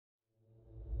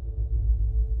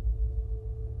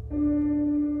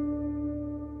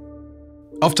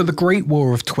After the Great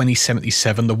War of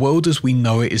 2077, the world as we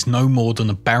know it is no more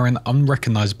than a barren,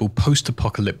 unrecognizable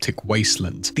post-apocalyptic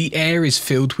wasteland. The air is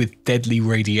filled with deadly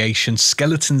radiation,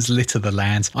 skeletons litter the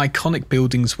land, iconic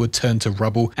buildings were turned to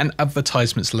rubble, and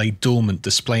advertisements lay dormant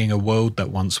displaying a world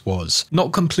that once was.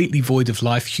 Not completely void of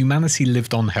life, humanity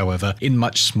lived on, however, in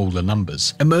much smaller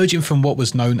numbers. Emerging from what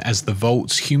was known as the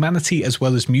vaults, humanity as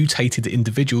well as mutated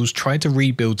individuals tried to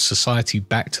rebuild society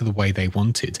back to the way they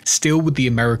wanted, still with the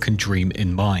American dream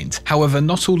in mind. However,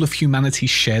 not all of humanity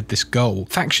shared this goal.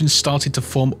 Factions started to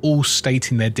form, all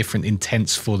stating their different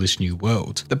intents for this new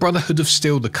world. The Brotherhood of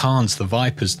Steel, the Khans, the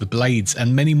Vipers, the Blades,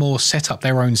 and many more set up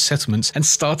their own settlements and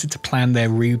started to plan their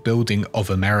rebuilding of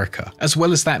America. As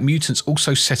well as that, mutants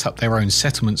also set up their own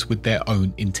settlements with their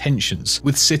own intentions,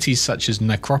 with cities such as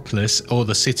Necropolis or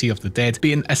the City of the Dead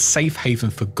being a safe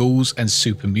haven for ghouls and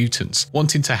super mutants,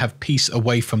 wanting to have peace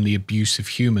away from the abuse of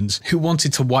humans who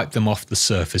wanted to wipe them off the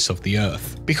surface of the earth.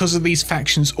 Because of these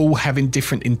factions all having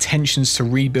different intentions to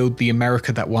rebuild the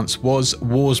America that once was,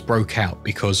 wars broke out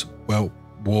because, well,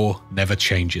 war never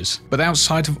changes. But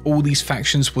outside of all these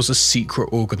factions was a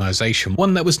secret organization,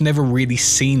 one that was never really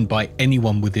seen by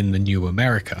anyone within the new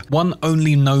America, one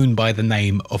only known by the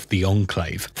name of the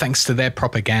Enclave, thanks to their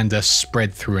propaganda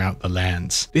spread throughout the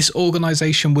lands. This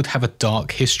organization would have a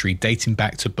dark history dating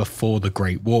back to before the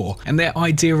Great War, and their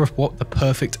idea of what the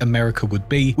perfect America would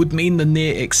be would mean the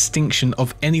near extinction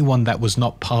of anyone that was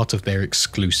not part of their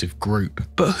exclusive group.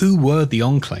 But who were the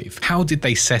Enclave? How did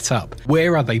they set up?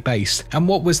 Where are they based?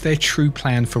 And what was their true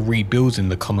plan for rebuilding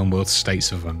the Commonwealth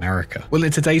States of America? Well,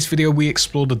 in today's video we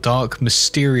explore the dark,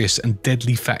 mysterious and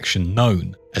deadly faction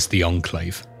known as the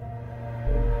Enclave.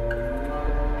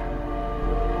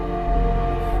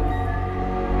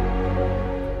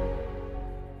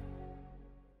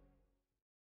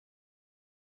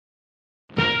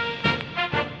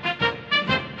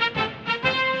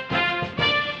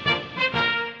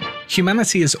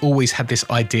 Humanity has always had this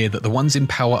idea that the ones in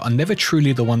power are never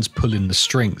truly the ones pulling the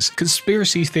strings.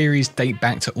 Conspiracy theories date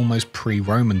back to almost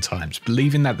pre-Roman times,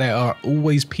 believing that there are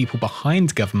always people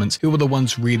behind governments who are the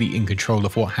ones really in control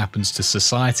of what happens to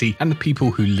society and the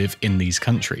people who live in these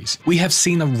countries. We have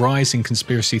seen a rise in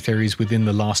conspiracy theories within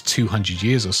the last 200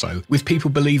 years or so, with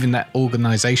people believing that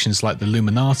organizations like the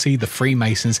Illuminati, the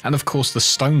Freemasons, and of course the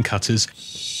Stonecutters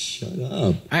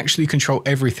actually control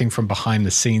everything from behind the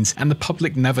scenes, and the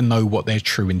public never know what their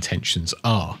true intentions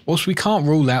are. Whilst we can't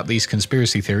rule out these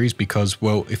conspiracy theories because,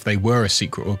 well, if they were a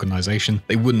secret organization,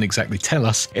 they wouldn't exactly tell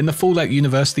us, in the Fallout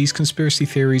universe these conspiracy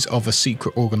theories of a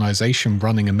secret organization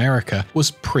running America was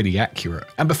pretty accurate.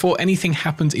 And before anything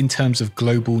happened in terms of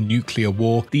global nuclear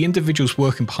war, the individuals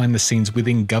working behind the scenes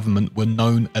within government were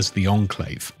known as the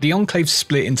Enclave. The Enclave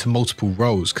split into multiple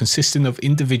roles, consisting of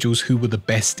individuals who were the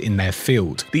best in their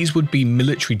field. These would be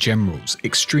military generals,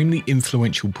 extremely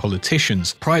influential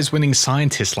politicians, prize-winning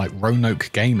scientists like Roanoke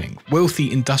Gaming, wealthy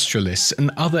industrialists,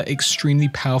 and other extremely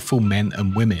powerful men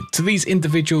and women. To these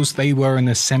individuals, they were an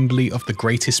assembly of the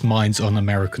greatest minds on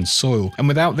American soil, and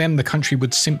without them the country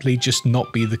would simply just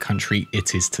not be the country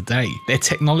it is today. Their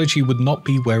technology would not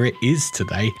be where it is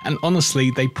today, and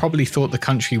honestly they probably thought the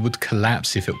country would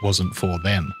collapse if it wasn't for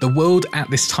them. The world at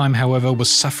this time, however, was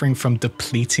suffering from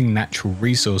depleting natural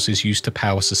resources used to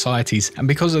power society, and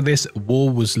because of this, war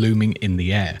was looming in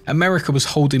the air. America was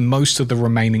holding most of the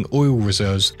remaining oil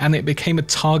reserves, and it became a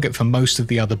target for most of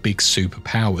the other big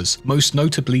superpowers, most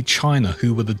notably China,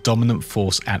 who were the dominant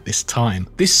force at this time.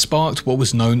 This sparked what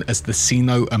was known as the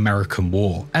Sino-American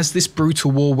War. As this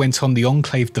brutal war went on, the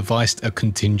Enclave devised a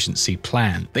contingency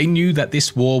plan. They knew that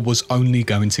this war was only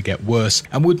going to get worse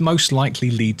and would most likely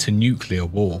lead to nuclear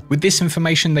war. With this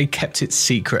information, they kept it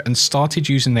secret and started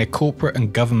using their corporate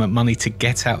and government money to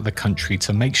get out of the country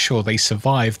to make sure they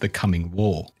survived the coming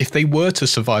war. If they were to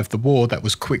survive the war that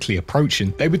was quickly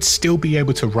approaching, they would still be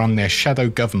able to run their shadow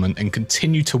government and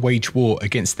continue to wage war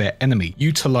against their enemy,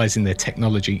 utilizing their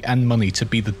technology and money to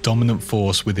be the dominant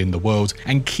force within the world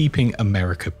and keeping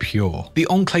America pure. The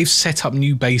Enclave set up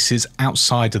new bases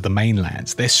outside of the mainland.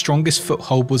 Their strongest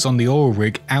foothold was on the oil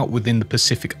rig out within the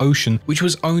Pacific Ocean, which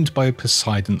was owned by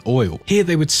Poseidon Oil. Here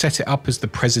they would set it up as the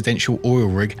presidential oil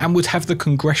rig and would have the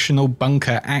congressional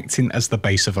bunker acting as the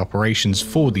base of operations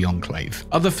for the Enclave.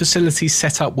 Other facilities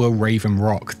set up were Raven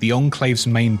Rock, the Enclave's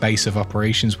main base of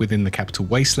operations within the capital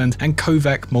wasteland, and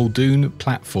Kovac Muldoon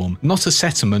platform, not a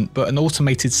settlement but an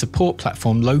automated support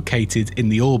platform located in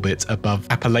the orbit above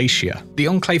Appalachia. The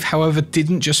Enclave, however,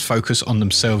 didn't just focus on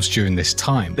themselves during this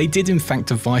time. They did in fact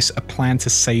devise a plan to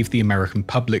save the American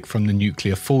public from the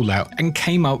nuclear fallout and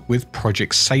came up with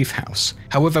Project Safe House.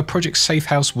 However, Project Safe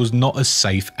House was not as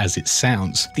safe as it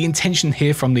sounds. The intention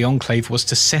here from the Enclave was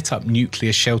to set up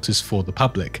nuclear shelters for the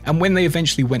public, and when they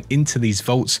eventually went into these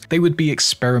vaults, they would be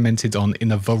experimented on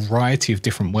in a variety of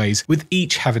different ways, with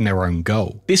each having their own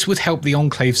goal. This would help the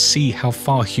Enclave see how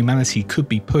far humanity could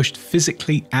be pushed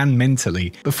physically and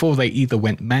mentally before they either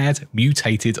went mad,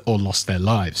 mutated, or lost their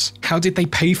lives. How did they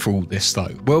pay for all this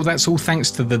though? Well, that's all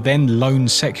thanks to the then Lone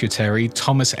Secretary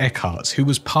Thomas Eckhardt, who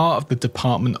was part of the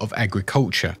Department of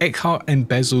Agriculture. Eckhardt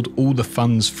embezzled all the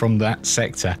funds from that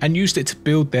sector and used it to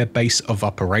build their base of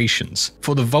operations.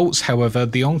 For the vaults, however,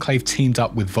 the Enclave teamed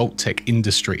up with Vault-Tec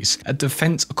Industries, a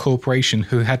defense corporation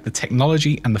who had the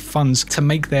technology and the funds to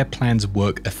make their plans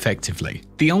work effectively.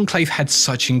 The Enclave had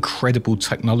such incredible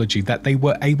technology that they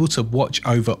were able to watch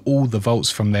over all the vaults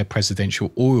from their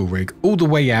presidential oil rig all the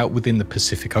way out within the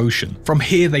Pacific Ocean. From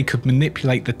here they could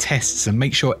manipulate the tests and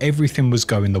make sure everything was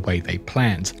going the way they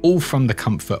planned, all from the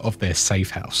comfort of their safe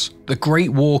house. The Great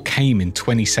War came in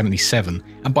 2077,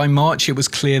 and by March it was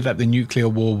clear that the nuclear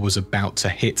war was about to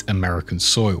hit American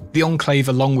soil. The Enclave,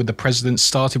 along with the president,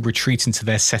 started retreating to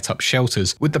their set-up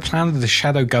shelters, with the plan of the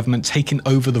shadow government taking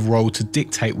over the role to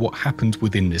dictate what happened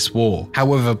within this war.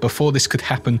 However, before this could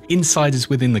happen, insiders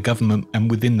within the government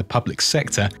and within the public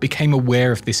sector became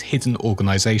aware of this hidden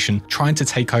organisation trying to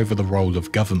take over the role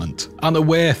of government.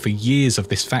 Unaware for years of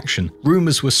this faction,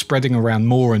 rumours were spreading around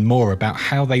more and more about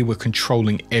how they were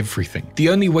controlling everything. The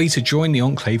only way to join the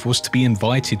Enclave was to be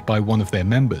invited by one of their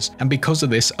members, and because of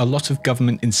this, a lot of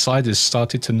government insiders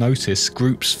started to notice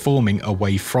groups forming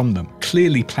away from them,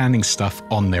 clearly planning stuff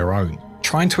on their own.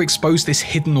 Trying to expose this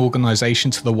hidden organisation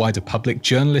to the wider public,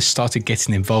 journalists started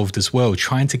getting involved as well,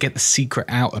 trying to get the secret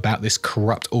out about this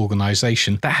corrupt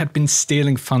organisation that had been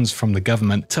stealing funds from the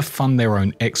government to fund their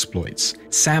own exploits.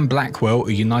 Sam Blackwell,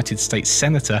 a United States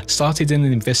Senator, started an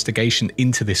investigation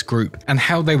into this group and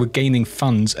how they were gaining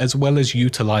funds, as well as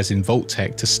utilising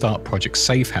Vault-Tec to start Project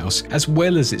Safehouse, as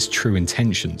well as its true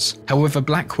intentions. However,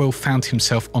 Blackwell found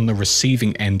himself on the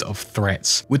receiving end of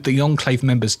threats, with the Enclave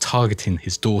members targeting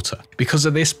his daughter. Because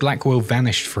of this, Blackwell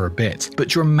vanished for a bit, but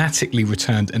dramatically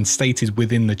returned and stated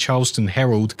within the Charleston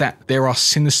Herald that there are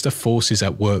sinister forces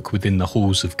at work within the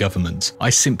halls of government.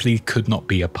 I simply could not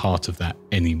be a part of that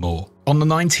anymore. On the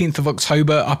 19th of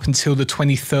October up until the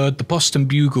 23rd, the Boston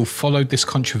Bugle followed this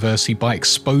controversy by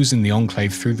exposing the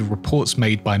Enclave through the reports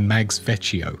made by Mags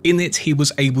Vecchio. In it, he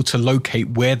was able to locate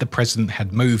where the president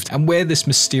had moved and where this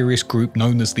mysterious group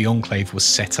known as the Enclave was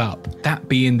set up, that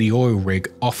being the oil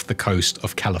rig off the coast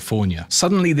of California.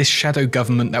 Suddenly, this shadow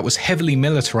government that was heavily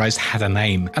militarized had a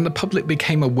name, and the public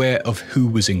became aware of who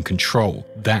was in control.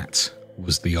 That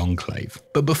was the Enclave.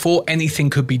 But before anything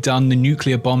could be done, the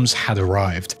nuclear bombs had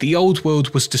arrived. The old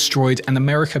world was destroyed and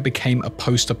America became a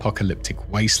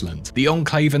post-apocalyptic wasteland. The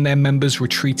Enclave and their members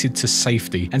retreated to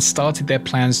safety and started their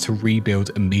plans to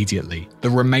rebuild immediately. The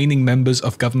remaining members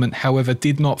of government, however,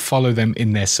 did not follow them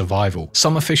in their survival.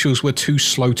 Some officials were too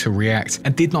slow to react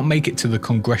and did not make it to the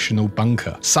congressional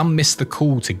bunker. Some missed the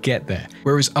call to get there,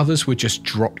 whereas others were just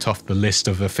dropped off the list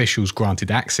of officials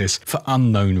granted access for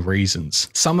unknown reasons.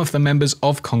 Some of the members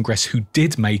of Congress who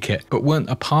did make it but weren't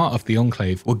a part of the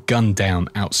Enclave were gunned down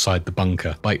outside the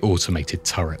bunker by automated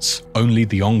turrets. Only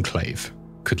the Enclave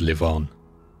could live on.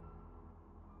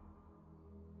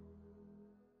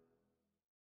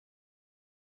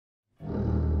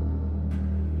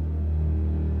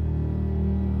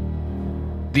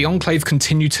 The Enclave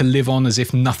continued to live on as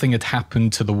if nothing had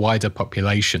happened to the wider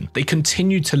population. They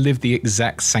continued to live the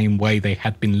exact same way they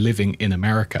had been living in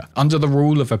America, under the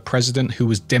rule of a president who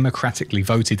was democratically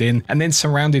voted in, and then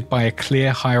surrounded by a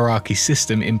clear hierarchy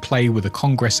system in play with a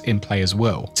Congress in play as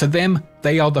well. To them,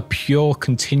 they are the pure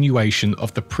continuation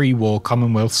of the pre-war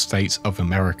Commonwealth states of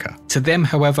America. To them,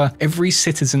 however, every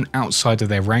citizen outside of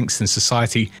their ranks in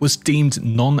society was deemed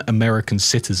non-American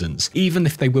citizens, even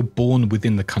if they were born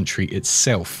within the country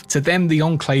itself. To them, the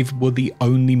Enclave were the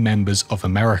only members of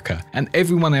America, and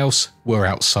everyone else were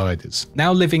outsiders.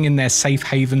 Now living in their safe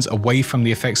havens away from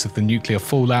the effects of the nuclear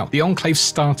fallout, the Enclave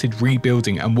started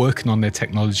rebuilding and working on their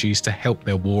technologies to help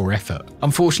their war effort.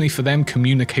 Unfortunately for them,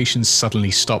 communications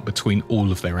suddenly stopped between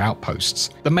all of their outposts.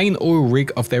 The main oil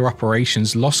rig of their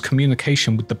operations lost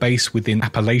communication with the base within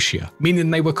Appalachia, meaning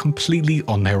they were completely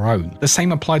on their own. The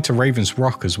same applied to Ravens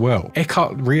Rock as well.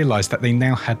 Eckhardt realized that they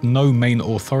now had no main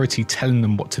authority telling them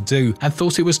them what to do and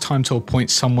thought it was time to appoint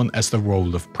someone as the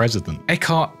role of president.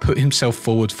 Eckhart put himself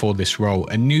forward for this role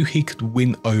and knew he could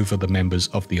win over the members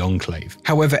of the Enclave.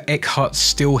 However, Eckhart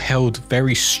still held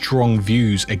very strong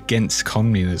views against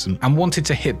communism and wanted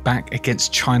to hit back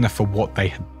against China for what they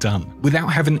had done, without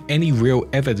having any real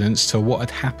evidence to what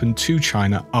had happened to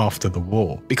China after the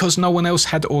war. Because no one else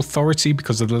had authority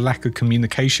because of the lack of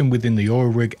communication within the oil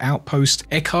rig outpost,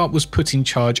 Eckhart was put in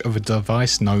charge of a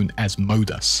device known as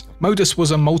MODUS. MODUS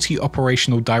was a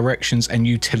multi-operational directions and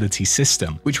utility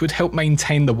system, which would help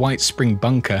maintain the White Spring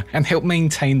bunker and help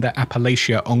maintain the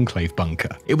Appalachia Enclave bunker.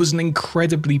 It was an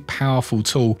incredibly powerful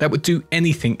tool that would do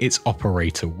anything its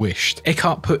operator wished.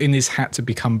 Eckhart put in his hat to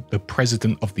become the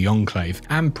president of the Enclave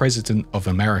and president of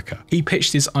America. He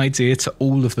pitched his idea to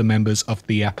all of the members of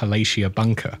the Appalachia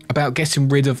bunker about getting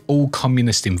rid of all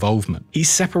communist involvement. He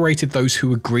separated those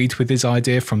who agreed with his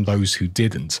idea from those who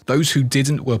didn't. Those who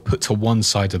didn't were put to one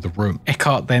side of the room.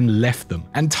 Eckhart then left them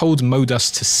and told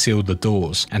MODUS to seal the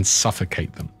doors and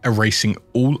suffocate them, erasing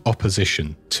all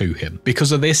opposition to him.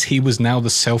 Because of this, he was now the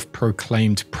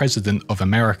self-proclaimed president of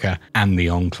America and the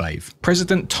Enclave.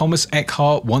 President Thomas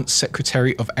Eckhart, once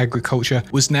Secretary of Agriculture,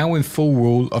 was now in full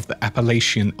rule of the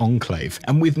Appalachian Enclave,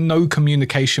 and with no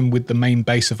communication with the main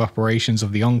base of operations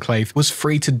of the Enclave, was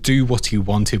free to do what he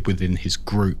wanted within his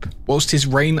group. Whilst his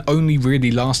reign only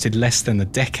really lasted less than a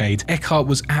decade, Eckhart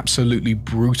was absolutely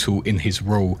brutal in his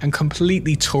rule and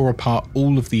completely tore apart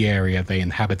all of the area they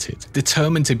inhabited.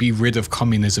 Determined to be rid of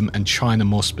communism and China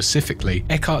more specifically,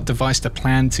 Eckhart devised a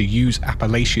plan to use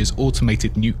Appalachia's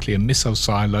automated nuclear missile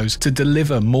silos to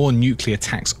deliver more nuclear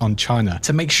attacks on China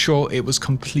to make sure it was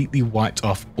completely wiped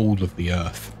off all of the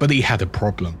Earth. But he had a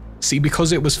problem. See,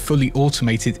 because it was fully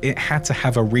automated, it had to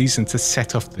have a reason to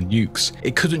set off the nukes.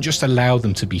 It couldn't just allow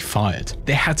them to be fired.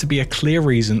 There had to be a clear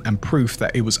reason and proof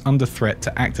that it was under threat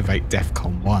to activate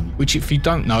DEFCON 1, which, if you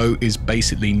don't know, is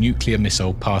basically nuclear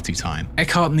missile party time.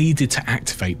 Eckhart needed to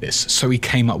activate this, so he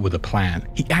came up with a plan.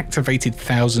 He activated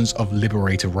thousands of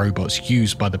Liberator robots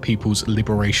used by the People's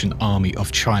Liberation Army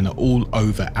of China all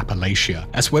over Appalachia,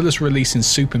 as well as releasing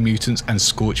super mutants and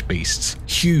scorch beasts,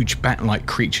 huge bat-like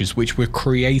creatures which were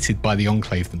created by the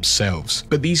Enclave themselves.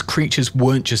 But these creatures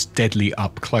weren't just deadly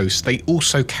up close, they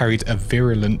also carried a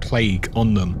virulent plague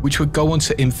on them, which would go on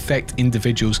to infect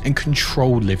individuals and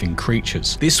control living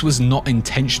creatures. This was not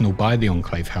intentional by the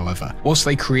Enclave, however. Whilst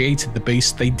they created the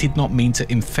beast, they did not mean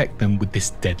to infect them with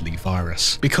this deadly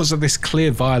virus. Because of this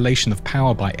clear violation of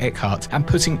power by Eckhart and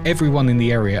putting everyone in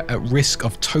the area at risk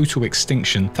of total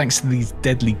extinction thanks to these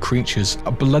deadly creatures,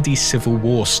 a bloody civil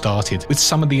war started, with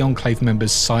some of the Enclave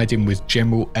members siding with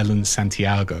General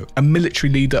Santiago, a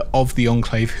military leader of the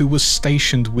Enclave who was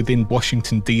stationed within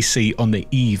Washington DC on the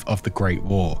eve of the Great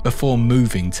War, before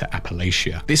moving to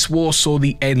Appalachia. This war saw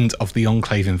the end of the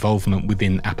Enclave involvement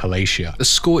within Appalachia. The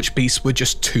Scorch Beasts were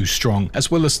just too strong,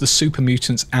 as well as the Super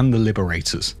Mutants and the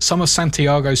Liberators. Some of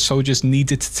Santiago's soldiers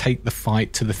needed to take the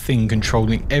fight to the thing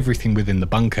controlling everything within the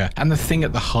bunker, and the thing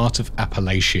at the heart of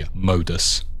Appalachia,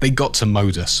 MODUS. They got to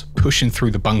MODUS, pushing through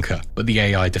the bunker, but the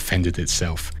AI defended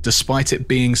itself. Despite it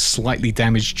being slightly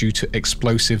damaged due to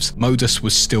explosives, MODUS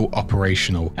was still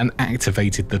operational and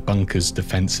activated the bunker's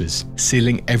defenses,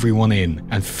 sealing everyone in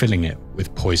and filling it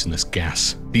with poisonous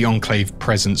gas. The Enclave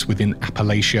presence within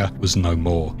Appalachia was no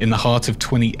more. In the heart of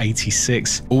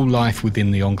 2086, all life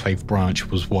within the Enclave branch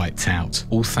was wiped out,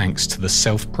 all thanks to the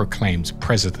self-proclaimed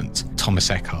President Thomas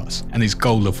Eckhart and his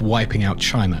goal of wiping out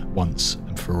China once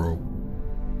and for all.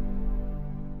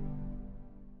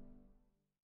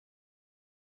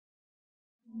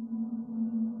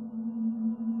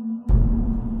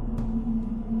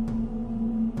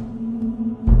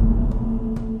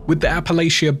 With the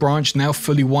Appalachia branch now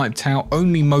fully wiped out,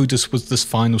 only MODUS was the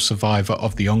final survivor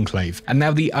of the Enclave, and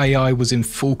now the AI was in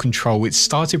full control. It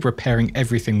started repairing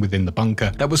everything within the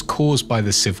bunker that was caused by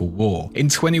the Civil War. In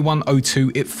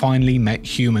 2102, it finally met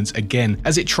humans again,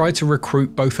 as it tried to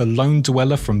recruit both a lone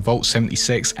dweller from Vault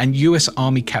 76 and US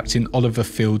Army Captain Oliver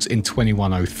Fields in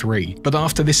 2103. But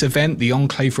after this event, the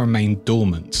Enclave remained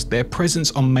dormant. Their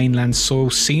presence on mainland soil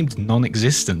seemed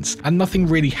non-existent, and nothing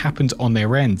really happened on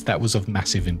their end that was of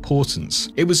massive importance.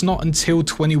 It was not until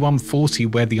 2140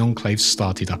 where the Enclave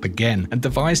started up again and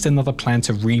devised another plan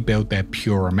to rebuild their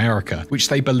pure America, which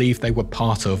they believed they were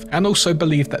part of, and also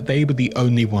believed that they were the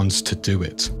only ones to do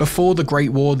it. Before the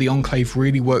Great War, the Enclave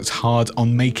really worked hard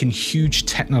on making huge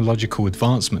technological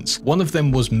advancements. One of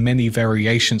them was many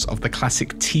variations of the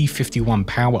classic T-51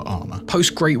 power armor.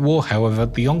 Post-Great War, however,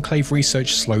 the Enclave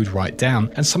research slowed right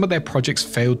down, and some of their projects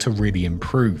failed to really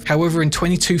improve. However, in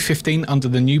 2215, under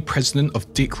the new president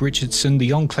of Dick Richardson,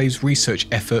 the Enclave's research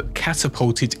effort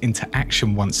catapulted into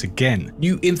action once again.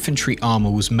 New infantry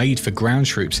armor was made for ground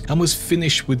troops and was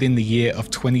finished within the year of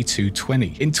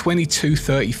 2220. In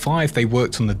 2235, they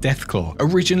worked on the Deathclaw,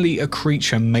 originally a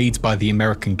creature made by the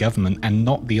American government and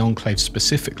not the Enclave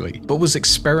specifically, but was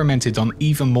experimented on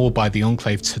even more by the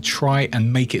Enclave to try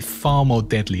and make it far more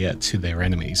deadlier to their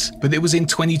enemies. But it was in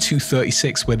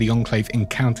 2236 where the Enclave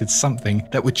encountered something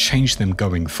that would change them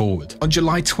going forward. On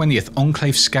July 20th,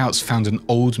 Enclave scouts found an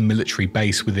old military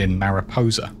base within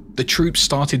Mariposa. The troops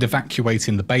started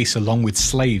evacuating the base along with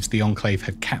slaves the Enclave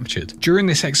had captured. During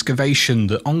this excavation,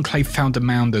 the Enclave found a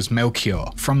man as Melchior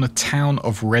from the town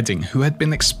of Reading who had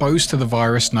been exposed to the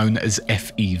virus known as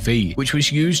FEV, which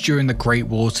was used during the Great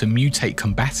War to mutate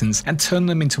combatants and turn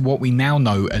them into what we now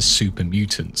know as super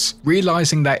mutants.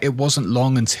 Realizing that it wasn't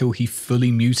long until he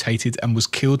fully mutated and was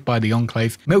killed by the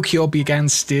Enclave, Melchior began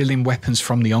stealing weapons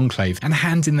from the Enclave and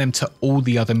handing them to all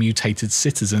the other mutated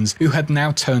citizens who had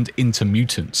now turned into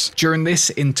mutants. During this,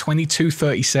 in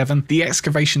 2237, the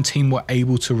excavation team were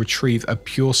able to retrieve a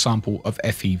pure sample of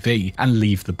FEV and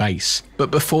leave the base.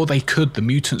 But before they could, the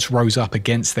mutants rose up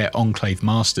against their Enclave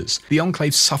masters. The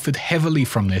Enclave suffered heavily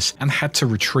from this and had to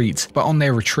retreat, but on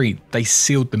their retreat, they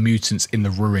sealed the mutants in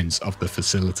the ruins of the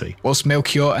facility. Whilst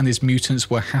Melchior and his mutants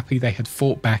were happy they had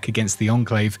fought back against the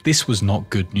Enclave, this was not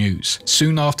good news.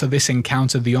 Soon after this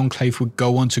encounter, the Enclave would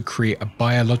go on to create a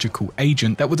biological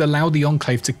agent that would allow the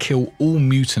Enclave to kill all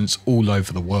mutants all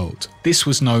over the world. This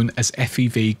was known as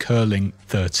FEV Curling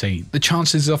 13. The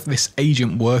chances of this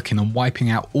agent working and wiping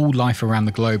out all life around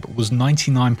the globe was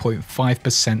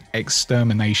 99.5%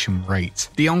 extermination rate.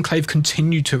 The Enclave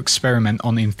continued to experiment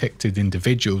on infected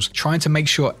individuals, trying to make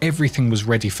sure everything was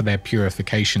ready for their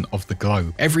purification of the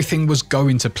globe. Everything was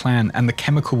going to plan and the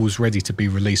chemical was ready to be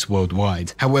released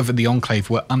worldwide. However, the Enclave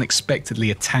were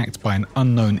unexpectedly attacked by an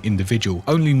unknown individual,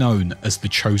 only known as the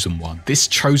Chosen One. This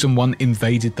Chosen One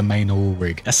invaded the main oil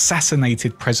rig,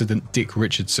 assassinated President Dick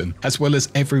Richardson, as well as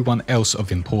everyone else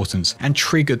of importance, and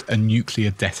triggered a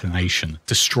nuclear detonation,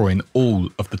 destroying all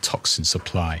of the toxin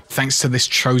supply. Thanks to this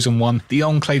Chosen One, the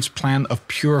Enclave's plan of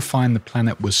purifying the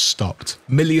planet was stopped.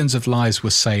 Millions of lives were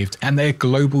saved, and their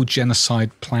global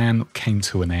genocide plan came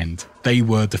to an end. They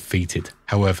were defeated.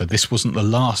 However, this wasn't the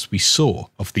last we saw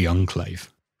of the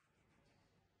Enclave.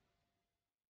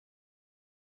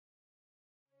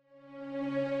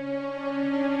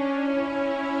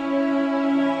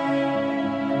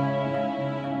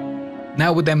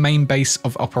 Now with their main base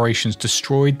of operations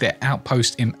destroyed, their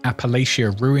outpost in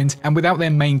Appalachia ruined, and without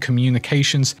their main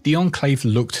communications, the Enclave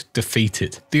looked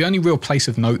defeated. The only real place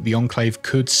of note the Enclave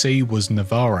could see was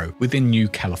Navarro, within New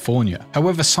California.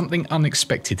 However, something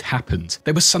unexpected happened.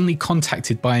 They were suddenly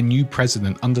contacted by a new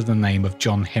president under the name of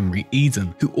John Henry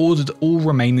Eden, who ordered all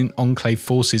remaining Enclave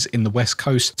forces in the West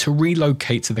Coast to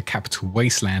relocate to the capital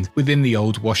wasteland within the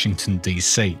old Washington,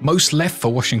 D.C. Most left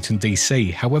for Washington, D.C.,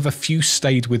 however few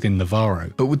stayed within Navarro.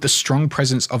 But with the strong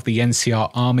presence of the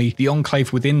NCR army, the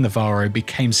Enclave within Navarro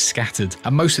became scattered,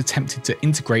 and most attempted to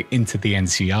integrate into the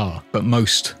NCR, but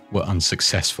most were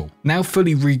unsuccessful. Now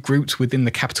fully regrouped within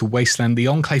the capital wasteland, the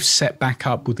Enclave set back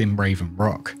up within Raven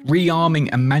Rock, rearming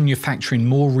and manufacturing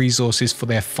more resources for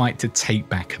their fight to take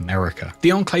back America.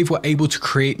 The Enclave were able to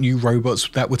create new robots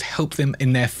that would help them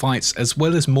in their fights, as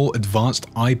well as more advanced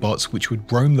iBots which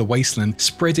would roam the wasteland,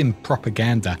 spreading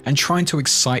propaganda and trying to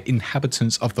excite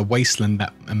inhabitants of the wasteland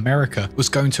that America was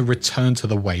going to return to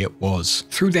the way it was.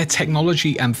 Through their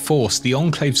technology and force, the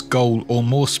Enclave's goal, or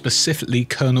more specifically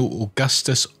Colonel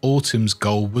Augustus Autumn's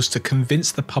goal, was to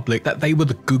convince the public that they were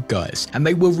the good guys and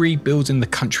they were rebuilding the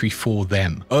country for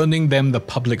them, earning them the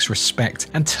public's respect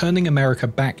and turning America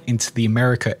back into the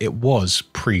America it was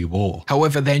pre-war.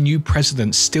 However, their new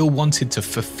president still wanted to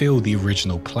fulfill the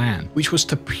original plan, which was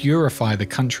to purify the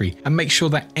country and make sure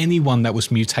that anyone that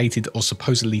was mutated or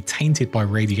supposedly tainted by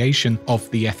radiation of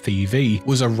the FEV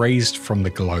was erased from the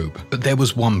globe. But there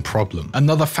was one problem.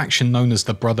 Another faction known as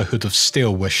the Brotherhood of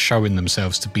Steel were showing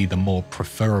themselves to be the more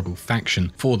preferable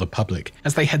faction for the public,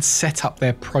 as they had set up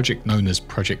their project known as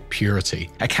Project Purity,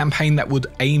 a campaign that would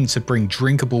aim to bring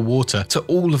drinkable water to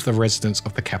all of the residents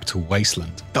of the capital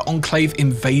wasteland. The Enclave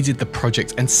invaded the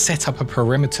project and set up a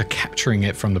perimeter capturing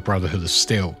it from the Brotherhood of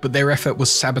Steel, but their effort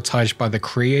was sabotaged by the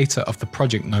creator of the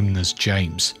project known as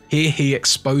James. Here he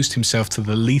exposed himself to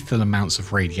the lethal amounts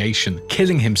of radiation,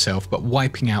 killing himself but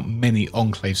wiping out many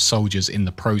Enclave soldiers in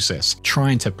the process,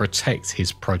 trying to protect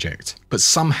his project. But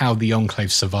somehow the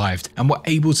Enclave survived and were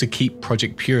able to keep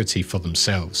Project Purity for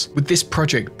themselves. With this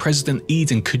project, President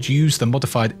Eden could use the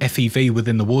modified FEV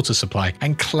within the water supply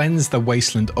and cleanse the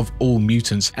wasteland of all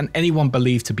mutants and anyone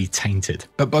believed to be tainted.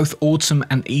 But both Autumn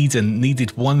and Eden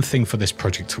needed one thing for this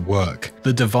project to work: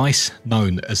 the device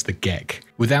known as the GECK.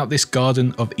 Without this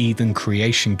Garden of Eden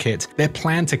creation kit, their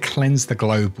plan to cleanse the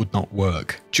globe would not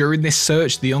work. During this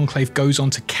search, the Enclave goes on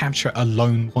to capture a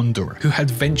lone wanderer who had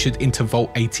ventured into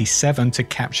Vault 87 to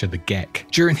capture the GECK.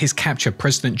 During his capture,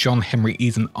 President John Henry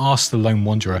Eden asked the lone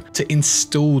wanderer to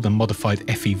install the modified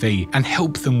FEV and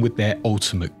help them with their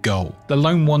ultimate goal. The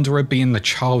lone wanderer, being the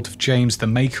child of James, the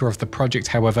maker of the project,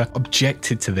 however,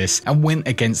 objected to this and went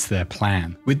against their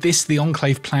plan. With this, the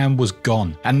Enclave plan was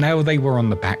gone, and now they were on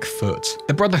the back foot.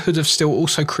 The Brotherhood of Steel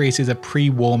also created a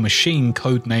pre-war machine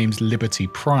codenamed Liberty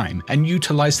Prime and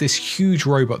utilized this huge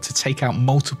robot to take out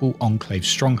multiple Enclave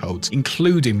strongholds,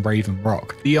 including Raven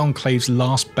Rock, the Enclave's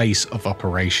last base of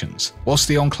operations. Whilst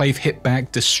the Enclave hit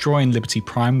back, destroying Liberty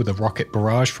Prime with a rocket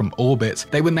barrage from orbit,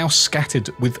 they were now scattered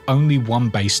with only one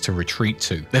base to retreat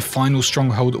to. Their final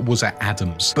stronghold was at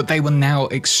Adams, but they were now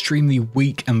extremely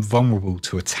weak and vulnerable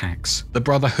to attacks. The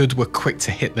Brotherhood were quick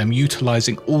to hit them,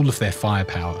 utilizing all of their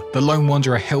firepower. The Lone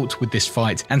Wanderer helped with this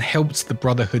fight and helped the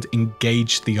Brotherhood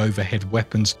engage the overhead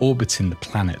weapons orbiting the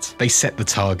planet. They set the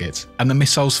target, and the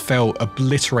missiles fell,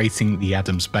 obliterating the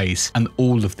Adams base and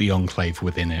all of the Enclave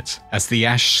within it. As the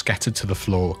ash scattered to the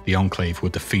floor, the Enclave were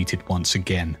defeated once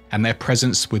again, and their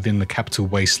presence within the capital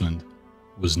wasteland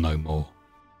was no more.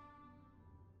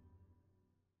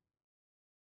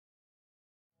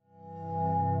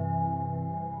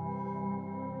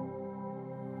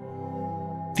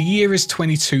 The year is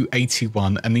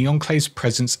 2281 and the Enclave's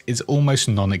presence is almost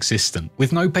non-existent.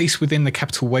 With no base within the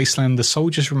capital wasteland, the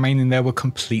soldiers remaining there were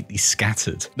completely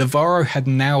scattered. Navarro had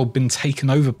now been taken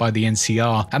over by the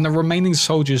NCR, and the remaining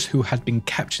soldiers who had been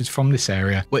captured from this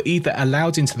area were either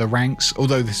allowed into the ranks,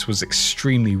 although this was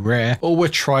extremely rare, or were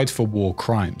tried for war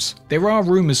crimes. There are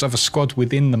rumours of a squad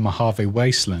within the Mojave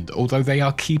wasteland, although they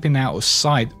are keeping out of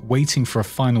sight, waiting for a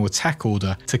final attack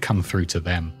order to come through to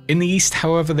them. In the east,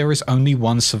 however, there is only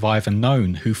one survivor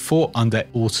known who fought under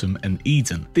Autumn and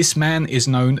Eden. This man is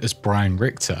known as Brian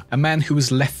Richter, a man who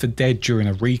was left for dead during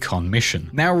a recon mission.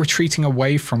 Now retreating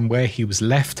away from where he was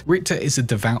left, Richter is a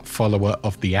devout follower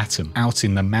of the Atom out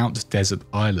in the Mount Desert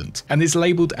Island and is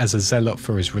labelled as a zealot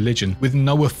for his religion with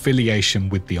no affiliation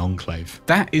with the Enclave.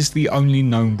 That is the only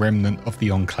known remnant of the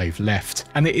Enclave left,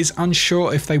 and it is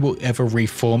unsure if they will ever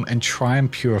reform and try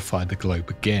and purify the globe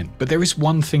again. But there is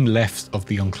one thing left of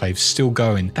the Enclave still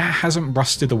going that hasn't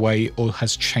rusted away or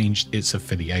has changed its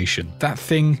affiliation. That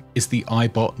thing is the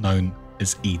iBot known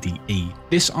as EDE.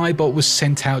 This iBot was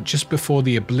sent out just before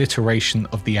the obliteration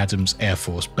of the Adams Air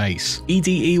Force Base.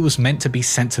 EDE was meant to be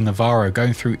sent to Navarro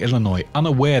going through Illinois,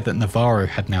 unaware that Navarro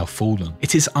had now fallen.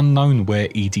 It is unknown where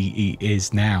EDE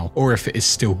is now, or if it is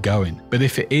still going, but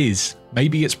if it is,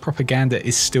 maybe its propaganda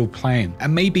is still playing,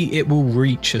 and maybe it will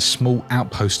reach a small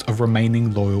outpost of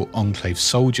remaining loyal Enclave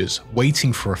soldiers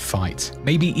waiting for a fight.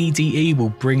 Maybe EDE will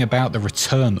bring about the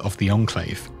return of the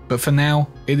Enclave. But for now,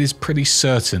 it is pretty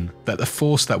certain that the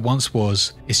force that once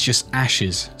was is just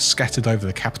ashes scattered over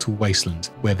the capital wasteland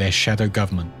where their shadow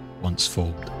government once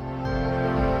formed.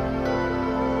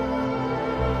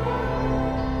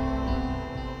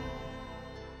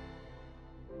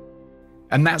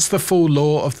 And that's the full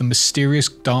lore of the mysterious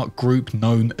dark group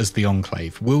known as the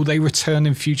Enclave. Will they return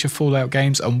in future Fallout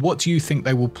games, and what do you think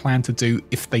they will plan to do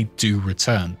if they do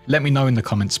return? Let me know in the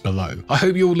comments below. I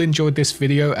hope you all enjoyed this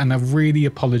video, and I really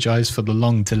apologise for the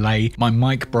long delay. My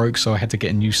mic broke, so I had to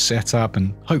get a new setup,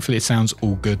 and hopefully it sounds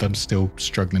all good. I'm still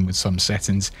struggling with some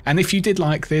settings. And if you did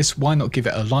like this, why not give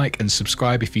it a like and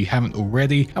subscribe if you haven't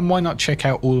already, and why not check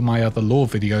out all of my other lore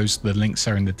videos? The links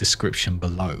are in the description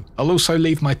below. I'll also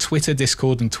leave my Twitter, Discord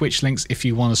and Twitch links if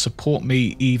you want to support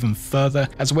me even further,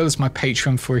 as well as my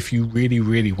Patreon for if you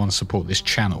really want to support this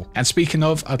channel. And speaking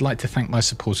of, I'd like to thank my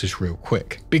supporters real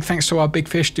quick. Big thanks to our Big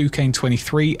Fish,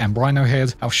 Duquesne23 and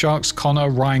Rhinohead, our Sharks,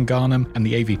 Connor, Ryan Garnham and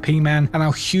the AVP Man, and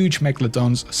our huge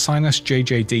Megalodons, Sinus,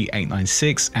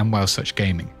 JJD896 and Well Such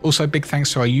Gaming. Also big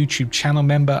thanks to our YouTube channel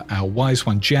member, our Wise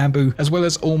One Jambu, as well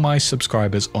as all my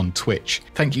subscribers on Twitch.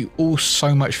 Thank you all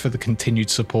so much for the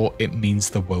continued support, it means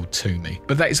the world to me.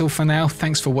 But that is all for now.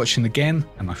 Thanks for watching again,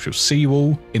 and I shall see you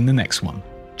all in the next one.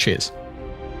 Cheers.